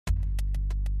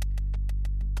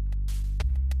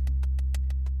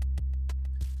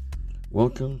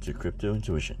Welcome to Crypto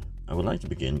Intuition. I would like to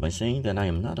begin by saying that I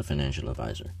am not a financial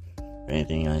advisor.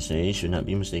 Anything I say should not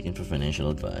be mistaken for financial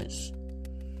advice.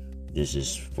 This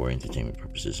is for entertainment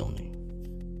purposes only.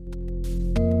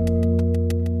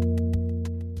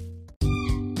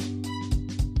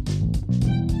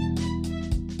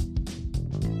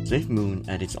 SafeMoon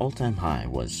at its all-time high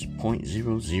was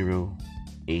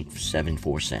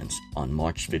 0.00874 cents on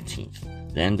March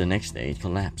 15th. Then the next day it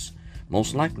collapsed,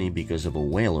 most likely because of a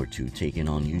whale or two taking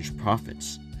on huge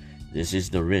profits. This is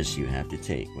the risk you have to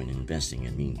take when investing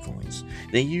in meme coins.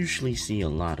 They usually see a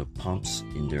lot of pumps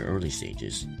in their early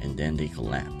stages and then they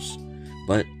collapse.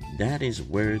 But that is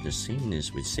where the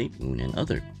sameness with SafeMoon and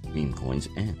other meme coins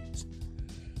ends.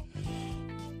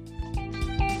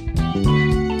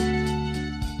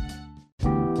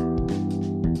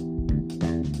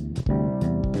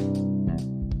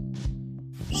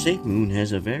 SafeMoon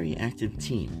has a very active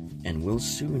team and will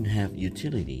soon have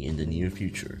utility in the near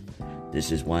future.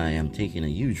 This is why I am taking a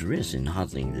huge risk in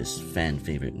hodling this fan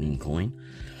favorite meme coin.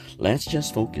 Let's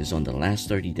just focus on the last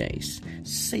 30 days.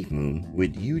 SafeMoon,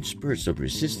 with huge spurts of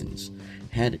resistance,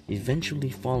 had eventually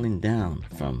fallen down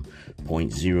from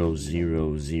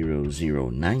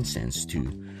 0.00009 cents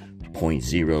to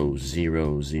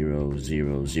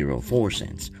 0.00004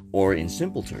 cents, or in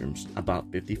simple terms, about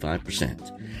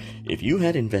 55%. If you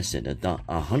had invested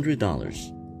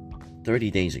 $100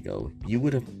 30 days ago, you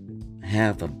would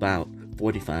have about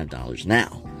 $45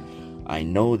 now. I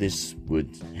know this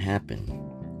would happen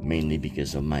mainly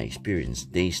because of my experience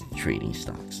day trading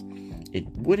stocks. It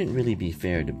wouldn't really be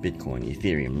fair to Bitcoin,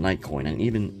 Ethereum, Litecoin, and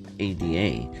even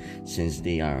ADA since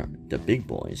they are the big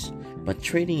boys, but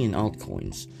trading in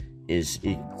altcoins is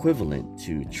equivalent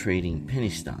to trading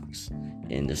penny stocks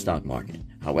in the stock market.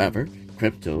 However,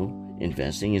 crypto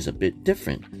investing is a bit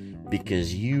different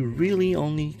because you really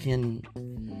only can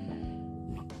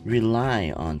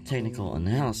rely on technical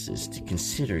analysis to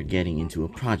consider getting into a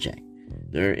project.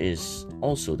 There is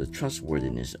also the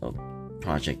trustworthiness of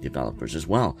project developers as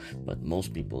well, but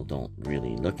most people don't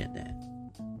really look at that.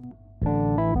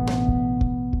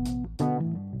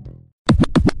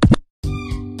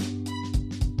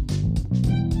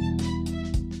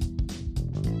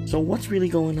 So what's really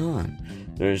going on?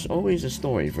 There's always a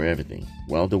story for everything.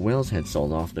 Well, the whales had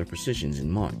sold off their positions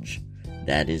in March.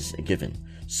 That is a given.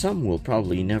 Some will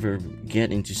probably never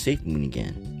get into SafeMoon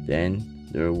again. Then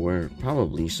there were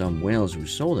probably some whales who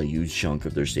sold a huge chunk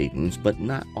of their SafeMoons, but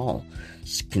not all,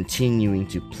 continuing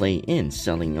to play in,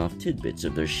 selling off tidbits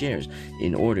of their shares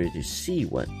in order to see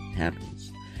what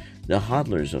happens. The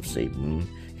hodlers of SafeMoon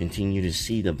continue to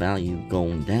see the value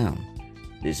going down.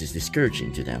 This is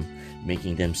discouraging to them,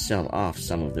 making them sell off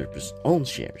some of their own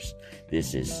shares.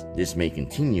 This may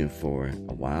continue for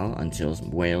a while until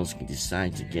whales can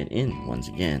decide to get in once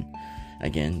again.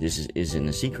 Again, this isn't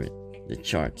a secret. The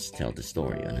charts tell the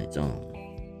story on its own.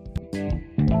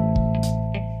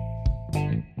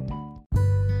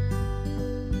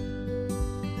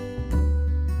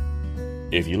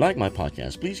 If you like my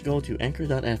podcast, please go to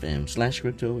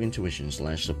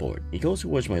anchor.fm/cryptointuition/support. It goes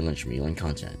towards my lunch meal and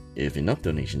content. If enough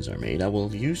donations are made, I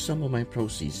will use some of my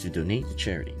proceeds to donate to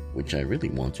charity, which I really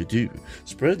want to do.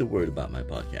 Spread the word about my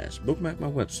podcast. Bookmark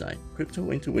my website,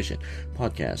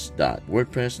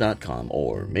 cryptointuitionpodcast.wordpress.com,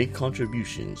 or make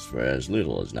contributions for as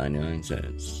little as 99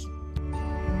 cents.